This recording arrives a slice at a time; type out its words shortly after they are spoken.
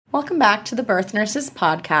Welcome back to the Birth Nurses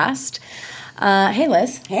podcast. Hey,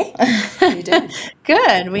 Liz. Hey, how you doing?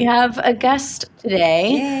 Good. We have a guest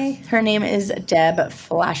today. Yay. Her name is Deb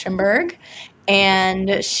Flashenberg,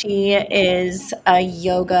 and she is a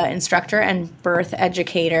yoga instructor and birth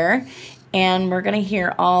educator. And we're going to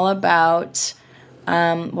hear all about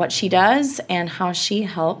what she does and how she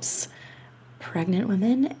helps pregnant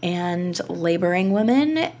women and laboring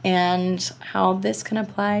women and how this can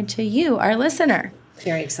apply to you, our listener.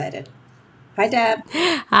 Very excited. Hi, Deb.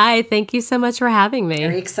 Hi, thank you so much for having me.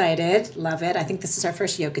 Very excited. Love it. I think this is our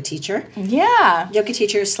first yoga teacher. Yeah. Yoga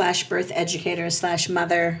teacher / birth educator /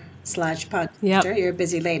 mother / podcaster. Yep. You're a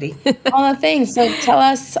busy lady. All the things. So tell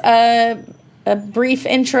us a brief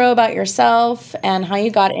intro about yourself and how you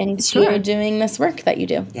got into doing this work that you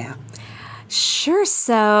do. Yeah. Sure.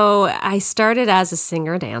 So I started as a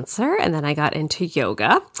singer-dancer, and then I got into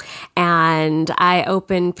yoga, and I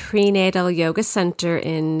opened Prenatal Yoga Center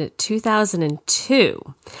in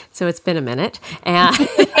 2002. So it's been a minute. And,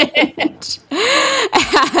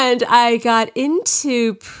 and I got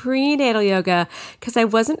into prenatal yoga because I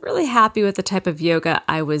wasn't really happy with the type of yoga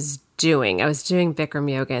I was doing. I was doing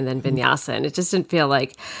Bikram yoga and then vinyasa, and it just didn't feel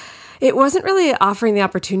like it wasn't really offering the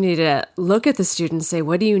opportunity to look at the student and say,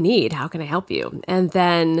 what do you need? How can I help you? And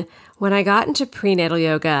then when I got into prenatal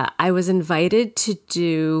yoga, I was invited to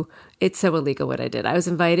do, it's so illegal what I did. I was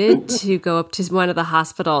invited to go up to one of the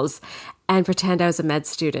hospitals and pretend I was a med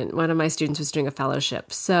student. One of my students was doing a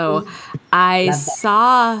fellowship. So I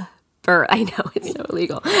saw birth. I know it's so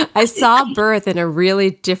illegal. I saw birth in a really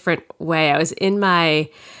different way. I was in my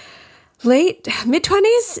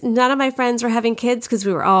mid-20s, none of my friends were having kids because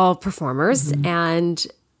we were all performers. Mm-hmm. And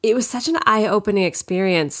it was such an eye-opening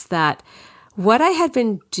experience that what I had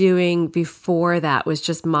been doing before that was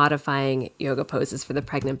just modifying yoga poses for the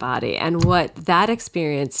pregnant body. And what that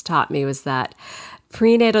experience taught me was that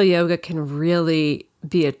prenatal yoga can really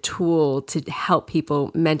be a tool to help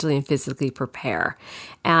people mentally and physically prepare.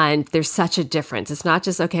 And there's such a difference. It's not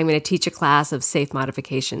just, okay, I'm going to teach a class of safe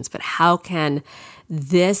modifications, but how can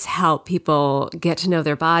this help people get to know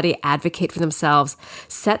their body, advocate for themselves,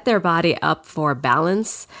 set their body up for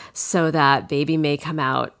balance so that baby may come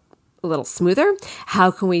out a little smoother? How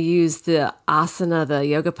can we use the asana, the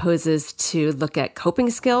yoga poses, to look at coping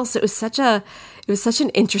skills? So it was such an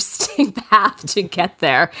interesting path to get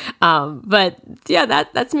there. But yeah,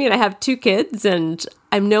 that's me. And I have 2 kids, and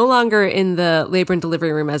I'm no longer in the labor and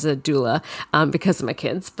delivery room as a doula because of my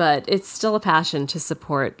kids, but it's still a passion to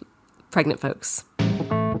support pregnant folks.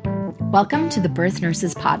 Welcome to the Birth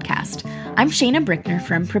Nurses podcast. I'm Shayna Brickner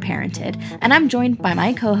from Preparented, and I'm joined by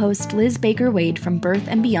my co-host Liz Baker-Wade from Birth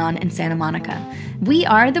and Beyond in Santa Monica. We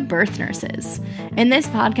are the Birth Nurses. In this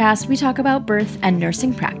podcast, we talk about birth and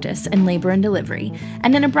nursing practice and labor and delivery,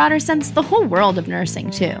 and in a broader sense, the whole world of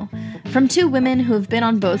nursing too. From 2 women who have been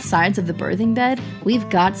on both sides of the birthing bed, we've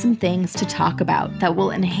got some things to talk about that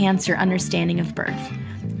will enhance your understanding of birth.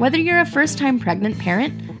 Whether you're a first-time pregnant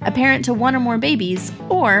parent, a parent to 1 or more babies,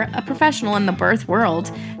 or a professional in the birth world,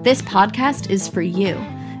 this podcast is for you.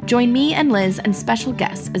 Join me and Liz and special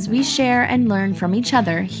guests as we share and learn from each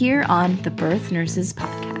other here on the Birth Nurses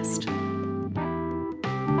podcast.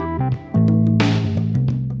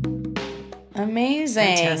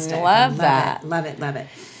 Amazing. Fantastic. Love that. Love it.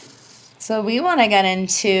 So we want to get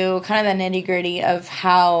into kind of the nitty-gritty of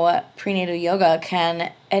how prenatal yoga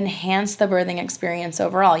can enhance the birthing experience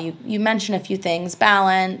overall. You mentioned a few things,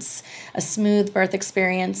 balance, a smooth birth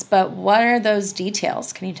experience, but what are those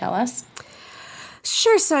details? Can you tell us?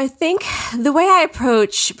 Sure. So I think the way I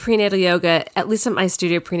approach prenatal yoga, at least at my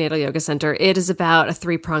studio Prenatal Yoga Center, it is about a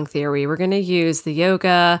 3-prong theory. We're going to use the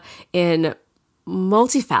yoga in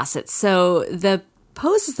multifacets. So the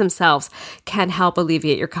poses themselves can help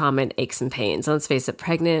alleviate your common aches and pains. And let's face it,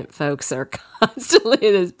 pregnant folks are constantly,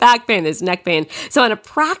 there's back pain, there's neck pain. So on a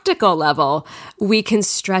practical level, we can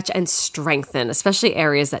stretch and strengthen, especially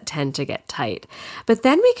areas that tend to get tight. But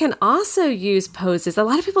then we can also use poses. A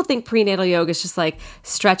lot of people think prenatal yoga is just like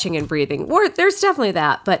stretching and breathing. Or there's definitely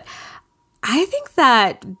that, but I think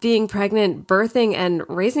that being pregnant, birthing, and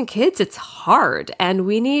raising kids, it's hard, and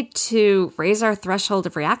we need to raise our threshold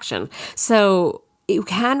of reaction. So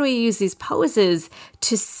can we use these poses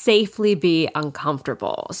to safely be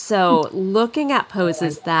uncomfortable? So looking at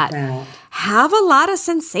poses that have a lot of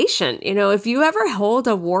sensation. If you ever hold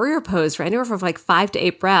a warrior pose for anywhere from like 5 to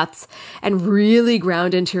 8 breaths and really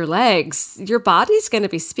ground into your legs, your body's going to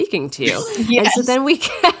be speaking to you. Yes. And so then we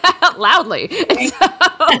can loudly. And so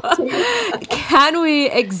can we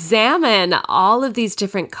examine all of these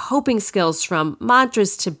different coping skills, from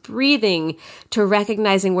mantras to breathing to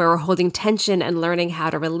recognizing where we're holding tension and learning how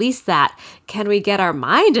to release that? Can we get our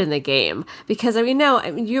mind in the game? Because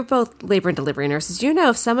you're both labor and delivery nurses.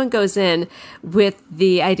 If someone goes in with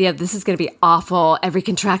the idea of this is going to be awful, every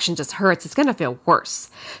contraction just hurts, it's going to feel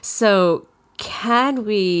worse. So can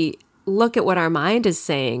we look at what our mind is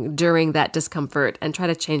saying during that discomfort and try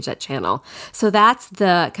to change that channel? So that's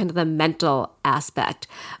the kind of the mental aspect.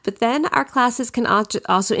 But then our classes can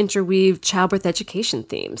also interweave childbirth education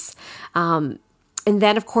themes. And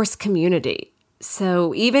then, of course, community.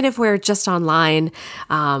 So even if we're just online,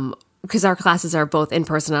 because our classes are both in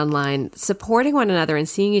person and online, supporting one another and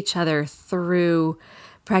seeing each other through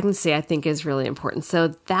pregnancy, I think, is really important. So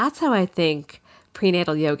that's how I think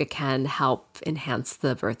prenatal yoga can help enhance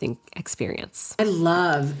the birthing experience. I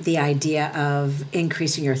love the idea of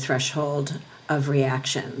increasing your threshold of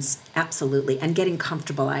reactions. Absolutely. And getting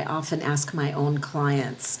comfortable. I often ask my own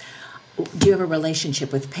clients, do you have a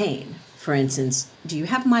relationship with pain? For instance, do you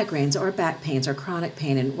have migraines or back pains or chronic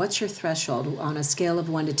pain? And what's your threshold on a scale of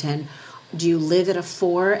 1 to 10? Do you live at a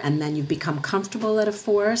 4 and then you become comfortable at a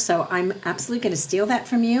 4? So I'm absolutely going to steal that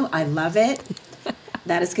from you. I love it.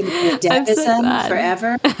 That is going to be a Devism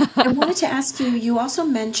forever. I wanted to ask you, you also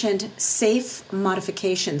mentioned safe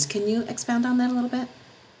modifications. Can you expound on that a little bit?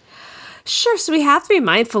 Sure. So we have to be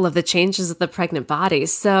mindful of the changes of the pregnant body.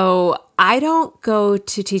 So I don't go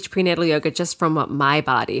to teach prenatal yoga just from what my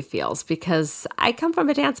body feels, because I come from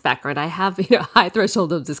a dance background. I have high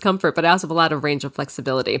threshold of discomfort, but I also have a lot of range of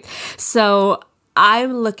flexibility. So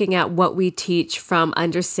I'm looking at what we teach from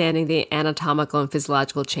understanding the anatomical and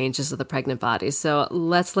physiological changes of the pregnant body. So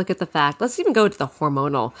let's look at let's even go to the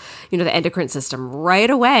hormonal, the endocrine system. Right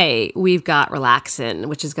away, we've got relaxin,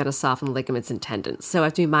 which is going to soften ligaments and tendons. So I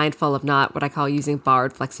have to be mindful of not what I call using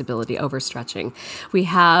barred flexibility, overstretching. We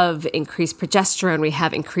have increased progesterone. We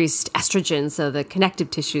have increased estrogen, so the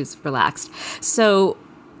connective tissue's relaxed. So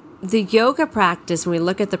the yoga practice, when we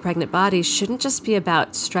look at the pregnant body, shouldn't just be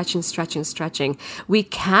about stretching. We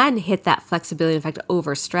can hit that flexibility, in fact,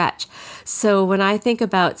 overstretch. So when I think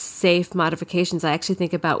about safe modifications, I actually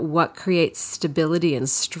think about what creates stability and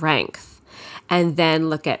strength, and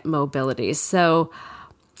then look at mobility. So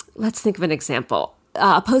let's think of an example.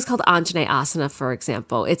 A pose called Anjaneyasana, for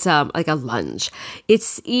example. It's like a lunge.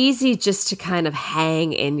 It's easy just to kind of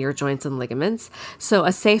hang in your joints and ligaments. So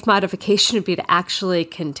a safe modification would be to actually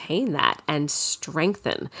contain that and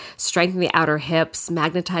strengthen the outer hips,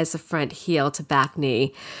 magnetize the front heel to back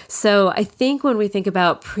knee. So I think when we think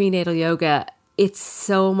about prenatal yoga, it's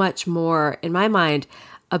so much more, in my mind,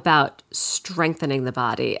 about strengthening the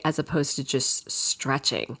body as opposed to just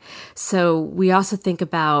stretching. So we also think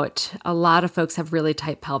about, a lot of folks have really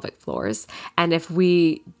tight pelvic floors. And if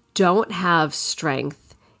we don't have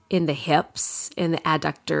strength in the hips, in the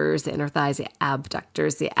adductors, the inner thighs, the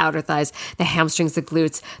abductors, the outer thighs, the hamstrings, the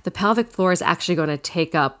glutes, the pelvic floor is actually going to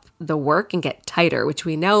take up the work and get tighter, which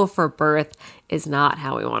we know for birth is not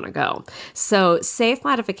how we want to go. So safe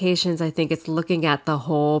modifications, I think it's looking at the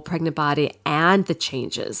whole pregnant body and the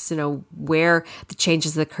changes, where the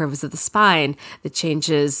changes of the curves of the spine, the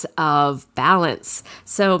changes of balance.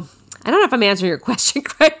 So I don't know if I'm answering your question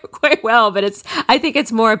quite well, but I think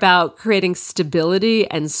it's more about creating stability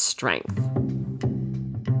and strength.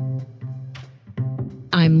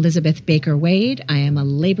 I'm Elizabeth Baker-Wade. I am a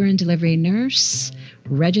labor and delivery nurse,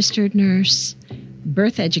 registered nurse,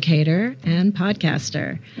 birth educator, and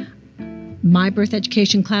podcaster. My birth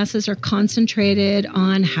education classes are concentrated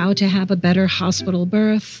on how to have a better hospital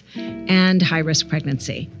birth and high-risk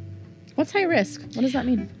pregnancy. What's high risk? What does that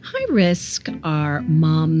mean? High risk are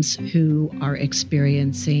moms who are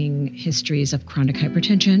experiencing histories of chronic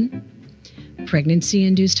hypertension,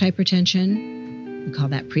 pregnancy-induced hypertension, we call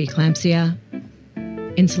that preeclampsia,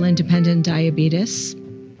 insulin-dependent diabetes,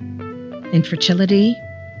 infertility,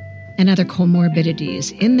 and other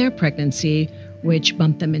comorbidities in their pregnancy, which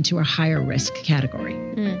bump them into a higher risk category.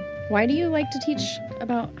 Why do you like to teach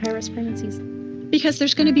about high-risk pregnancies? Because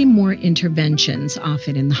there's going to be more interventions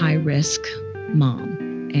often in the high-risk mom.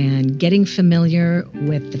 And getting familiar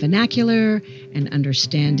with the vernacular and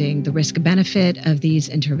understanding the risk-benefit of these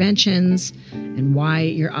interventions and why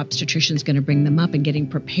your obstetrician is going to bring them up, and getting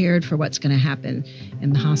prepared for what's going to happen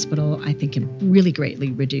in the hospital, I think can really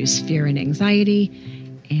greatly reduce fear and anxiety.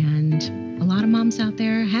 And a lot of moms out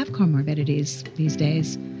there have comorbidities these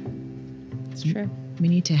days. It's true. We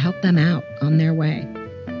need to help them out on their way.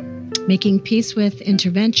 Making peace with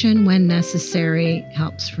intervention when necessary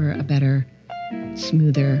helps for a better,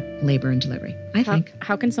 smoother labor and delivery, I think.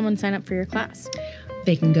 How can someone sign up for your class?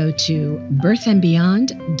 They can go to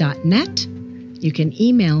birthandbeyond.net. You can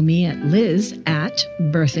email me at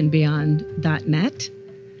liz@birthandbeyond.net.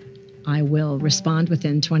 I will respond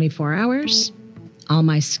within 24 hours. All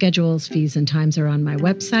my schedules, fees, and times are on my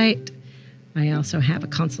website. I also have a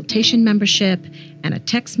consultation membership and a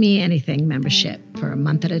Text Me Anything membership for a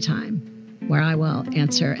month at a time, where I will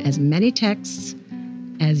answer as many texts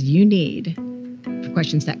as you need for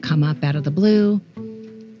questions that come up out of the blue.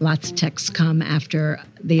 Lots of texts come after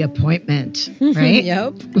the appointment, right?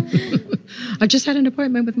 Yep. I just had an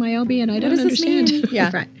appointment with my OB and I don't understand.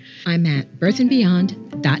 Yeah. Right. I'm at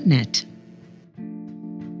birthandbeyond.net.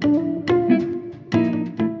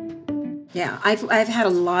 Yeah, I've had a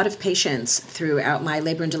lot of patients throughout my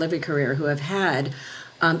labor and delivery career who have had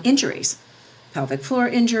injuries, pelvic floor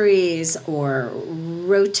injuries or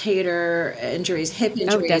rotator injuries, hip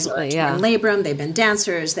injuries, or torn labrum. They've been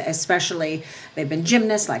dancers, especially they've been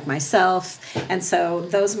gymnasts like myself. And so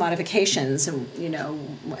those modifications, you know,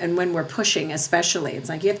 and when we're pushing especially, it's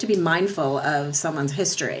like you have to be mindful of someone's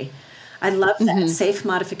history. I love that. Safe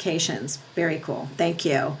modifications. Very cool. Thank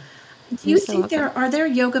you. Do you think are there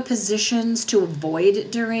yoga positions to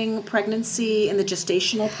avoid during pregnancy in the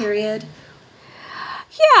gestational period?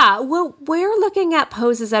 Yeah, well, we're looking at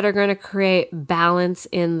poses that are going to create balance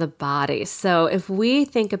in the body. So if we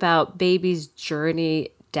think about baby's journey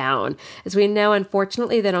down, as we know,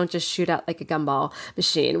 unfortunately, they don't just shoot out like a gumball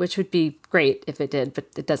machine, which would be great if it did, but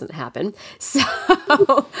it doesn't happen. So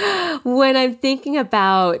when I'm thinking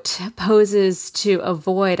about poses to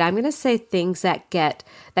avoid, I'm going to say things that can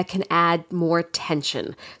add more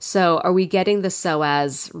tension. So are we getting the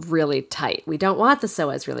psoas really tight? We don't want the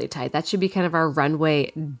psoas really tight. That should be kind of our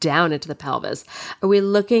runway down into the pelvis. Are we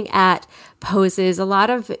looking at poses? A lot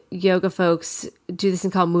of yoga folks do this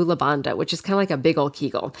thing called Mula Bandha, which is kind of like a big old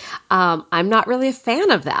Kegel. I'm not really a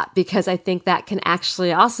fan of that because I think that can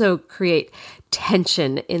actually also create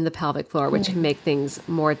tension in the pelvic floor, which can make things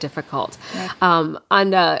more difficult. On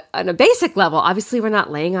a basic level, obviously we're not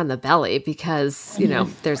laying on the belly because, you know,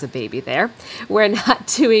 there's a baby there. We're not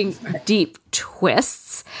doing deep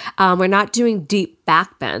twists. We're not doing deep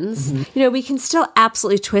back bends. You know, we can still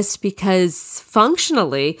absolutely twist because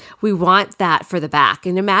functionally we want that for the back.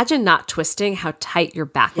 And imagine not twisting, how tight your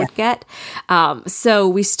back would get. So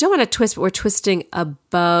we still want to twist, but we're twisting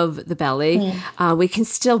above the belly. We can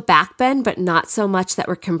still back bend, but not so much that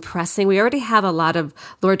we're compressing. We already have a lot of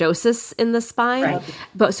lordosis in the spine,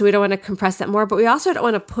 but so we don't want to compress that more. But we also don't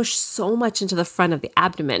want to push so much into the front of the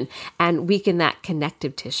abdomen and weaken that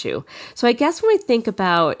connective tissue. So I guess when we think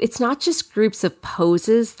about, it's not just groups of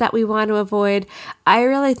poses that we want to avoid. I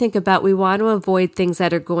really think about we want to avoid things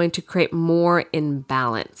that are going to create more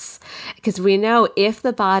imbalance. Because we know if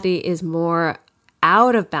the body is more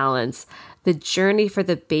out of balance, the journey for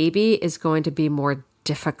the baby is going to be more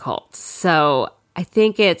difficult. So I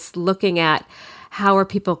think it's looking at how are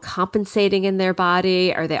people compensating in their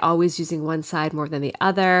body? Are they always using one side more than the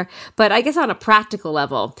other? But I guess on a practical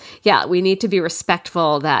level, yeah, we need to be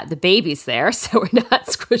respectful that the baby's there, so we're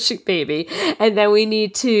not squishing baby. And then we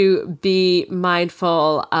need to be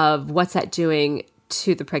mindful of what's that doing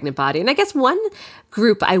to the pregnant body. And I guess one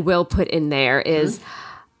group I will put in there is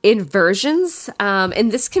inversions.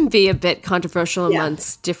 And this can be a bit controversial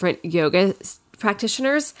amongst different yoga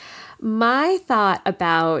practitioners. My thought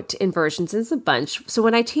about inversions is a bunch. So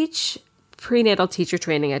when I teach prenatal teacher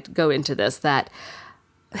training, I go into this, that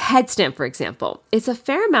headstand, for example, it's a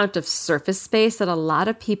fair amount of surface space that a lot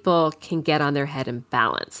of people can get on their head and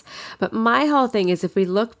balance. But my whole thing is if we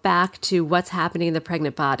look back to what's happening in the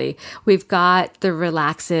pregnant body, we've got the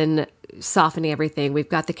relaxin softening everything. We've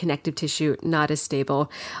got the connective tissue not as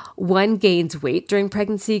stable. One gains weight during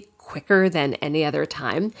pregnancy quicker than any other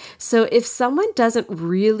time. So if someone doesn't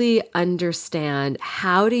really understand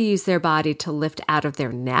how to use their body to lift out of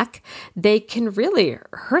their neck, they can really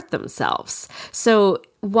hurt themselves. So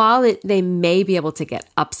while they may be able to get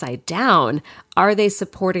upside down, are they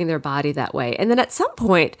supporting their body that way? And then at some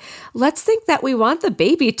point, let's think that we want the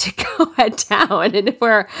baby to go head down. And if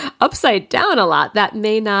we're upside down a lot, that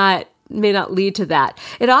may not may not lead to that.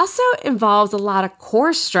 It also involves a lot of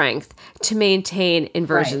core strength to maintain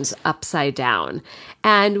inversions upside down.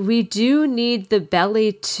 And we do need the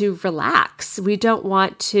belly to relax. We don't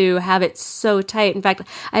want to have it so tight. In fact,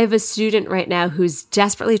 I have a student right now who's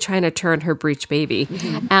desperately trying to turn her breech baby.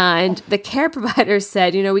 And the care provider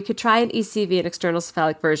said, we could try an ECV, an external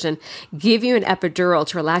cephalic version, give you an epidural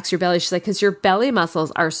to relax your belly. She's like, because your belly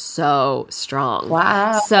muscles are so strong.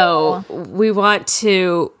 Wow. So we want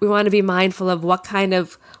to be mindful of what kind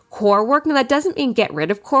of core work. Now, that doesn't mean get rid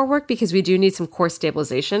of core work, because we do need some core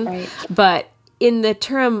stabilization. Right. But in the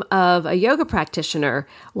term of a yoga practitioner,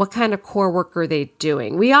 what kind of core work are they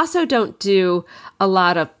doing? We also don't do a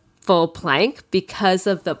lot of full plank because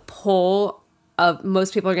of the pull of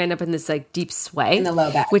most people are going to end up in this like deep sway in the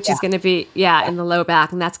low back, which is going to be in the low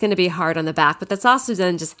back, and that's going to be hard on the back, but that's also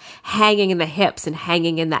then just hanging in the hips and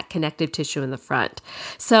hanging in that connective tissue in the front.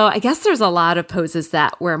 So I guess there's a lot of poses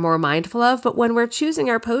that we're more mindful of, but when we're choosing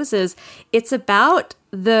our poses, it's about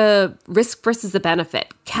the risk versus the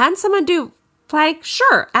benefit. Can someone do plank?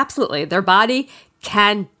 Sure, absolutely. Their body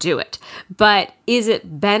can do it. But is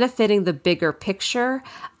it benefiting the bigger picture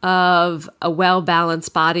of a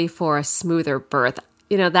well-balanced body for a smoother birth?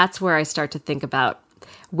 That's where I start to think about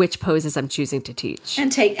which poses I'm choosing to teach. And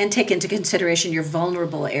take into consideration your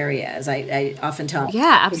vulnerable areas. I often tell them,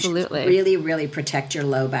 absolutely. Really, really protect your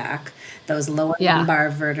low back, those lower lumbar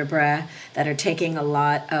vertebrae that are taking a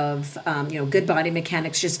lot of, good body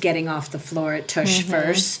mechanics, just getting off the floor at tush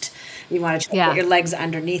first. You want to get your legs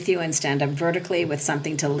underneath you and stand up vertically with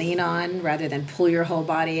something to lean on rather than pull your whole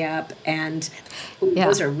body up. And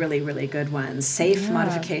those are really, really good ones. Safe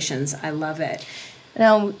modifications. I love it.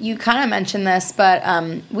 Now, you kind of mentioned this, but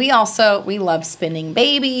we love spinning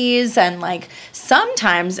babies, and like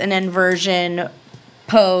sometimes an inversion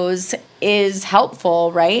pose is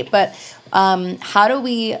helpful, right? But how do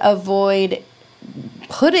we avoid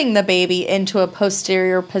putting the baby into a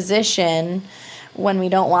posterior position when we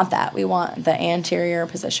don't want that? We want the anterior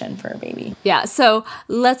position for a baby. Yeah, so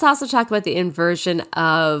let's also talk about the inversion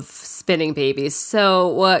of spinning babies. So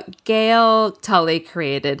what Gail Tully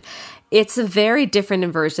created, it's a very different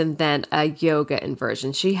inversion than a yoga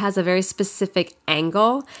inversion. She has a very specific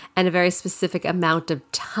angle and a very specific amount of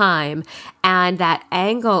time. And that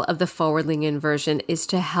angle of the forward leaning inversion is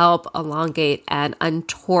to help elongate and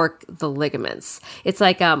untorque the ligaments. It's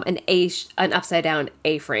like an upside down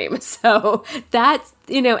A-frame. So that's,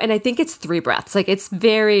 and I think it's 3 breaths. Like it's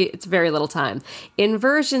very little time.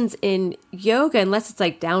 Inversions in yoga, unless it's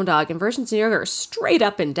like down dog, inversions in yoga are straight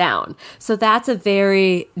up and down. So that's a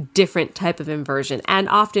very different type of inversion, and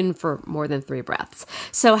often for more than 3 breaths.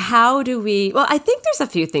 So how do we, I think there's a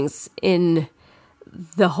few things in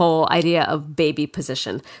the whole idea of baby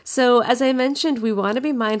position. So as I mentioned, we want to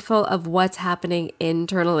be mindful of what's happening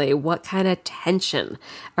internally. What kind of tension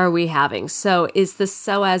are we having? So is the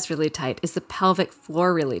psoas really tight? Is the pelvic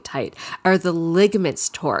floor really tight? Are the ligaments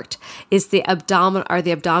torqued? Are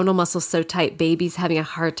the abdominal muscles so tight baby's having a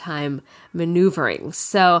hard time maneuvering?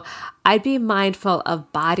 So I'd be mindful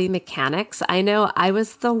of body mechanics. I know I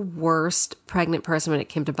was the worst pregnant person when it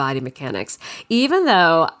came to body mechanics. Even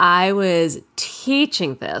though I was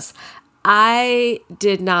teaching this, I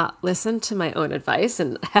did not listen to my own advice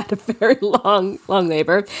and had a very long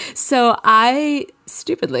labor. So I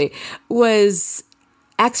stupidly was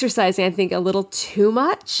exercising, I think, a little too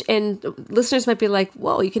much. And listeners might be like,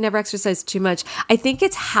 whoa, you can never exercise too much. I think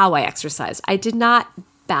it's how I exercise. I did not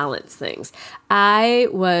balance things. I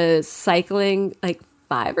was cycling like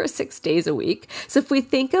 5 or 6 days a week. So if we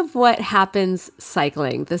think of what happens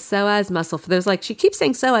cycling, the psoas muscle, for those like, she keeps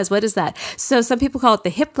saying psoas, what is that? So some people call it the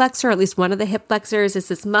hip flexor, or at least one of the hip flexors is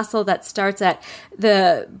this muscle that starts at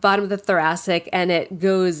the bottom of the thoracic and it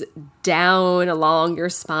goes down along your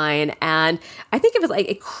spine. And I think of it like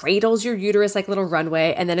it cradles your uterus like a little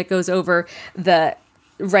runway, and then it goes over the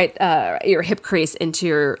your hip crease into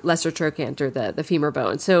your lesser trochanter, the femur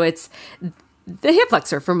bone. So it's the hip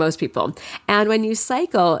flexor for most people. And when you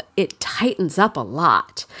cycle, it tightens up a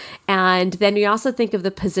lot. And then you also think of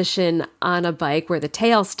the position on a bike where the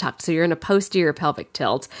tail's tucked. So you're in a posterior pelvic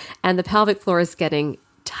tilt and the pelvic floor is getting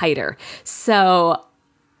tighter. So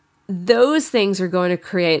those things are going to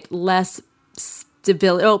create less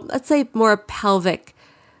stability, let's say more pelvic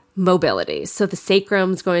mobility. So the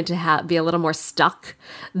sacrum's going to be a little more stuck.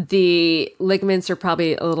 The ligaments are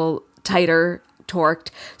probably a little tighter, torqued.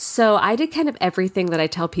 So I did kind of everything that I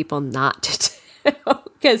tell people not to do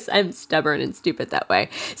because I'm stubborn and stupid that way.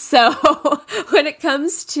 So when it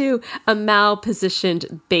comes to a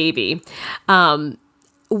malpositioned baby,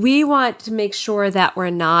 we want to make sure that we're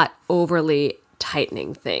not overly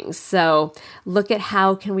tightening things. So look at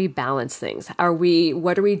how can we balance things?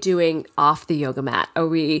 What are we doing off the yoga mat? Are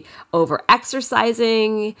we over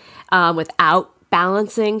exercising without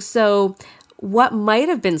balancing? So what might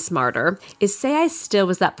have been smarter is, say I still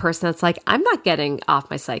was that person that's like, I'm not getting off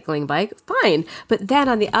my cycling bike, fine. But then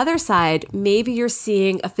on the other side, maybe you're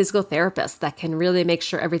seeing a physical therapist that can really make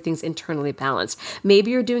sure everything's internally balanced.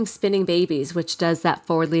 Maybe you're doing spinning babies, which does that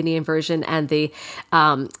forward leaning inversion and the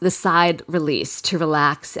side release to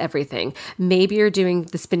relax everything. Maybe you're doing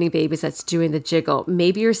the spinning babies that's doing the jiggle.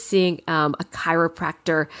 Maybe you're seeing a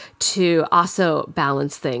chiropractor to also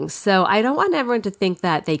balance things. So I don't want everyone to think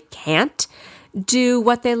that they can't do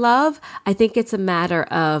what they love. I think it's a matter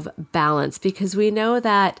of balance, because we know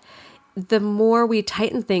that the more we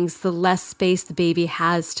tighten things, the less space the baby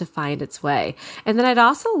has to find its way. And then I'd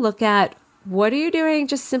also look at, what are you doing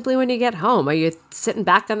just simply when you get home? Are you sitting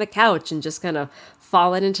back on the couch and just kind of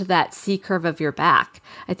falling into that C curve of your back?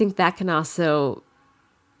 I think that can also,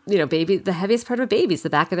 the heaviest part of a baby is the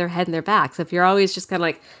back of their head and their back. So if you're always just kind of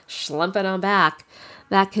like slumping on back,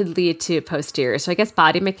 that could lead to posterior. So I guess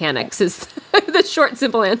body mechanics is the short,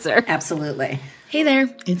 simple answer. Absolutely. Hey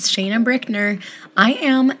there, it's Shayna Brickner. I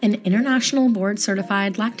am an international board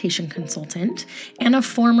certified lactation consultant and a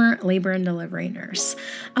former labor and delivery nurse.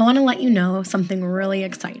 I want to let you know something really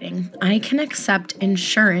exciting. I can accept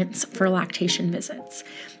insurance for lactation visits.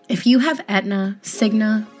 If you have Aetna,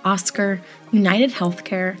 Cigna, Oscar, United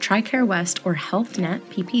Healthcare, TRICARE West, or HealthNet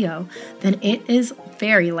PPO, then it is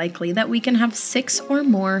very likely that we can have 6 or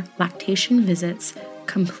more lactation visits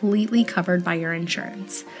completely covered by your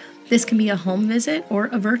insurance. This can be a home visit or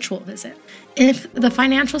a virtual visit. If the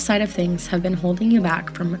financial side of things have been holding you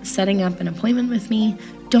back from setting up an appointment with me,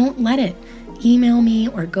 don't let it. Email me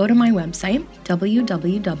or go to my website,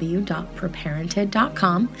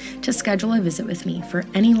 www.preparented.com, to schedule a visit with me for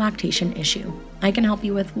any lactation issue. I can help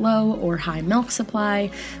you with low or high milk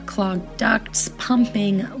supply, clogged ducts,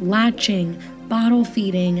 pumping, latching, bottle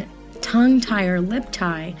feeding, tongue tie or lip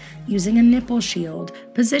tie, using a nipple shield,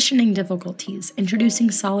 positioning difficulties,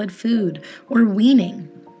 introducing solid food, or weaning.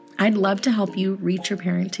 I'd love to help you reach your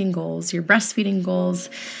parenting goals, your breastfeeding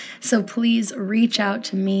goals. So please reach out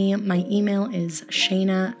to me. My email is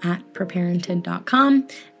shayna@preparented.com,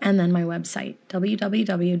 and then my website,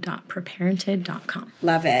 www.preparented.com.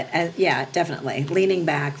 Love it. Yeah, definitely. Leaning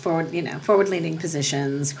back, forward-leaning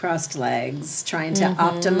positions, crossed legs, trying to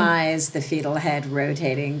optimize the fetal head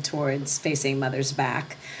rotating towards facing mother's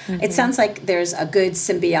back. It sounds like there's a good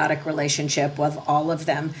symbiotic relationship with all of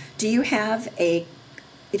them. Do you have a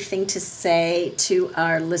thing to say to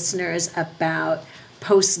our listeners about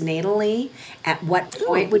postnatally? At what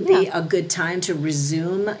point would be a good time to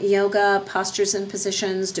resume yoga postures and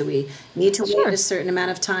positions? Do we need to wait a certain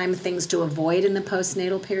amount of time? Things to avoid in the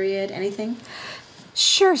postnatal period? Anything?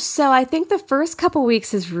 Sure. So I think the first couple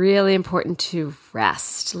weeks is really important to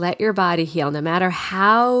rest. Let your body heal. No matter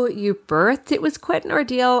how you birthed, it was quite an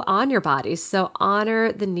ordeal on your body. So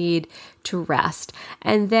honor the need to rest.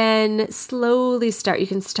 And then slowly you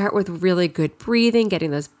can start with really good breathing,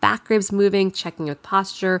 getting those back ribs moving, checking with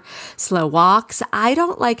posture, slow walks. I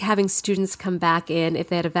don't like having students come back in if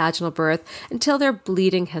they had a vaginal birth until their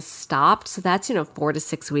bleeding has stopped. So that's, 4 to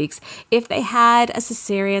 6 weeks. If they had a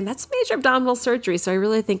cesarean, that's major abdominal surgery. So I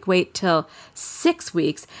really think wait till 6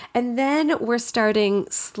 weeks. And then we're starting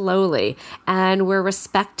slowly and we're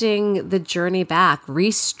respecting the journey back,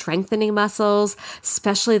 re-strengthening muscles,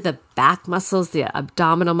 especially the back muscles, the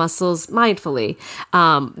abdominal muscles, mindfully.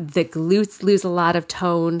 The glutes lose a lot of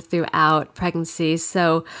tone throughout pregnancy.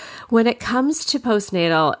 So when it comes to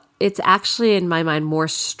postnatal, it's actually, in my mind, more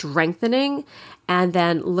strengthening and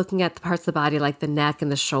then looking at the parts of the body like the neck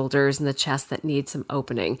and the shoulders and the chest that need some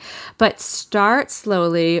opening. But start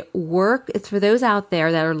slowly, work, for those out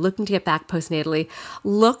there that are looking to get back postnatally,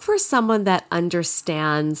 look for someone that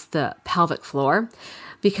understands the pelvic floor,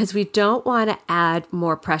 because we don't want to add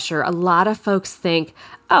more pressure. A lot of folks think,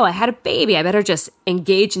 oh, I had a baby, I better just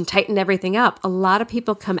engage and tighten everything up. A lot of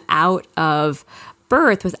people come out of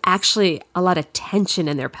birth with actually a lot of tension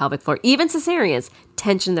in their pelvic floor, even cesareans,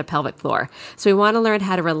 tension in their pelvic floor. So we want to learn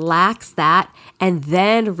how to relax that and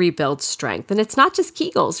then rebuild strength. And it's not just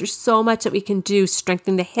Kegels. There's so much that we can do,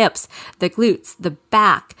 strengthening the hips, the glutes, the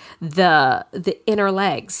back, the inner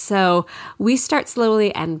legs. So we start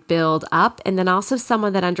slowly and build up. And then also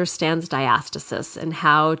someone that understands diastasis and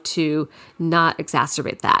how to not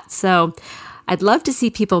exacerbate that. So I'd love to see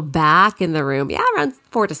people back in the room, around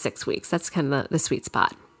 4 to 6 weeks. That's kind of the sweet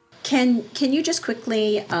spot. Can you just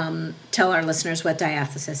quickly tell our listeners what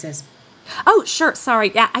diastasis is? Oh, sure.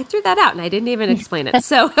 Sorry. Yeah, I threw that out and I didn't even explain it.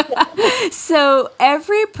 So So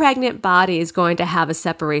every pregnant body is going to have a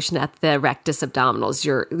separation at the rectus abdominals,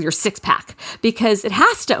 your six pack, because it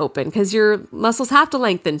has to open because your muscles have to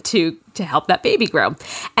lengthen to help that baby grow.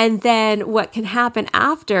 And then what can happen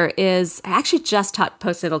after is, I actually just taught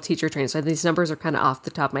postnatal teacher training, so these numbers are kind of off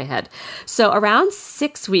the top of my head. So around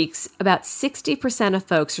 6 weeks, about 60% of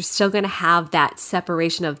folks are still going to have that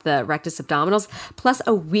separation of the rectus abdominals, plus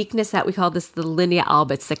a weakness that we call this the linea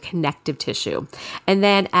alba, it's the connective tissue. And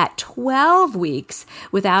then at 12 weeks,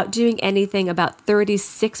 without doing anything, about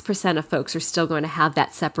 36% of folks are still going to have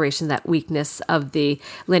that separation, that weakness of the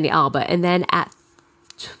linea alba. And then at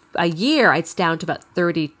a year, it's down to about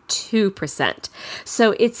 32%.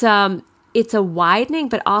 So it's a widening,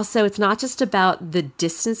 but also it's not just about the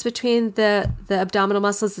distance between the abdominal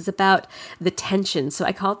muscles, it's about the tension. So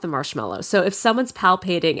I call it the marshmallow. So if someone's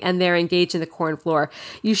palpating and they're engaged in the corn floor,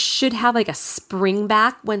 you should have like a spring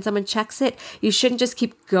back when someone checks it. You shouldn't just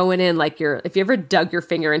keep going in like if you ever dug your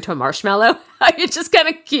finger into a marshmallow, you just kind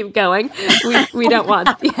of keep going. We don't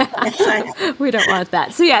want we don't want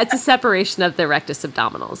that. So yeah, it's a separation of the rectus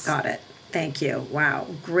abdominals. Got it. Thank you. Wow.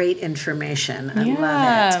 Great information. I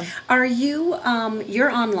love it. Are you, you're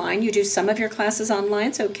online, you do some of your classes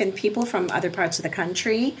online, so can people from other parts of the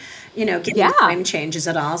country, give you time changes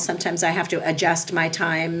at all? Sometimes I have to adjust my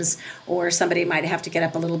times, or somebody might have to get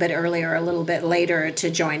up a little bit earlier or a little bit later to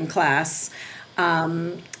join class.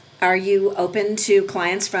 Are you open to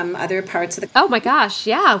clients from other parts of the country? Oh my gosh,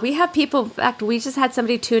 yeah. We have people, in fact, we just had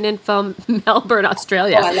somebody tune in from Melbourne,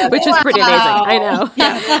 Australia, which was pretty amazing. I know.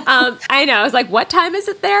 Yeah. I know. I was like, what time is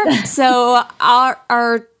it there? So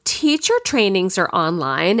our teacher trainings are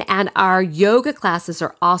online and our yoga classes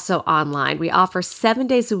are also online. We offer 7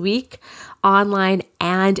 days a week, online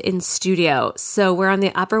and in studio. So we're on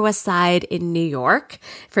the Upper West Side in New York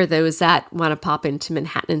for those that want to pop into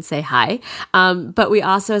Manhattan and say hi. But we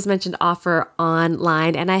also, as mentioned, offer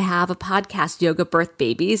online, and I have a podcast, Yoga Birth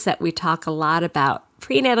Babies, that we talk a lot about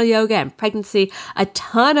prenatal yoga and pregnancy, a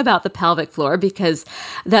ton about the pelvic floor, because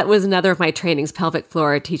that was another of my trainings, pelvic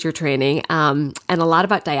floor teacher training, and a lot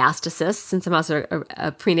about diastasis, since I'm also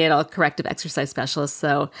a prenatal corrective exercise specialist.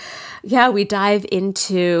 So yeah, we dive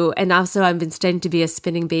into, and also I've been studying to be a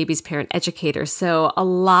spinning babies parent educator. So a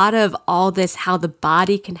lot of all this, how the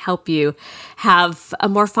body can help you have a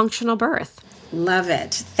more functional birth. Love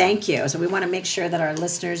it. Thank you. So we want to make sure that our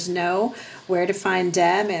listeners know where to find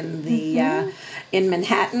Deb in the in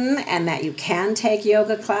Manhattan, and that you can take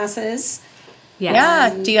yoga classes. Yes.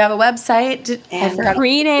 Yeah. Do you have a website?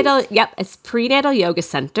 Prenatal. Yep. It's Prenatal Yoga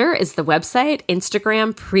Center is the website.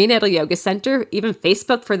 Instagram, Prenatal Yoga Center. Even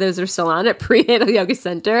Facebook, for those who are still on it, Prenatal Yoga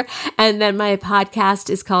Center. And then my podcast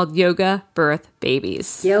is called Yoga Birth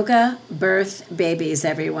Babies. Yoga Birth Babies,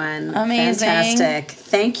 everyone. Amazing. Fantastic.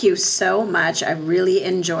 Thank you so much. I really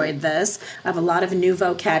enjoyed this. I have a lot of new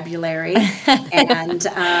vocabulary and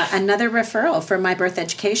another referral for my birth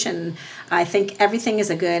education. I think everything is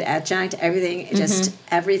a good adjunct. Everything.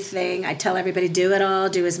 I tell everybody, do it all,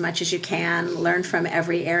 do as much as you can, learn from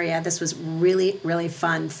every area. This was really, really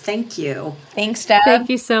fun. Thank you. Thanks, Deb. Thank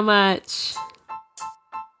you so much.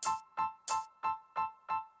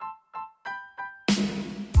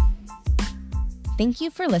 Thank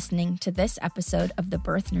you for listening to this episode of the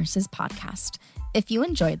Birth Nurses Podcast. If you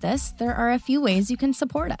enjoyed this, there are a few ways you can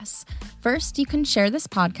support us. First, you can share this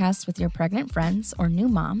podcast with your pregnant friends or new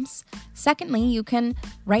moms. Secondly, you can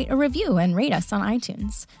write a review and rate us on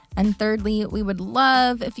iTunes. And thirdly, we would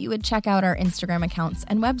love if you would check out our Instagram accounts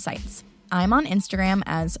and websites. I'm on Instagram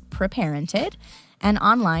as Preparented and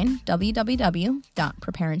online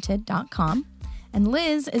www.preparented.com. And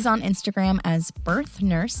Liz is on Instagram as Birth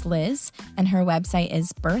Nurse Liz, and her website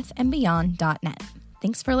is birthandbeyond.net.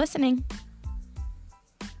 Thanks for listening.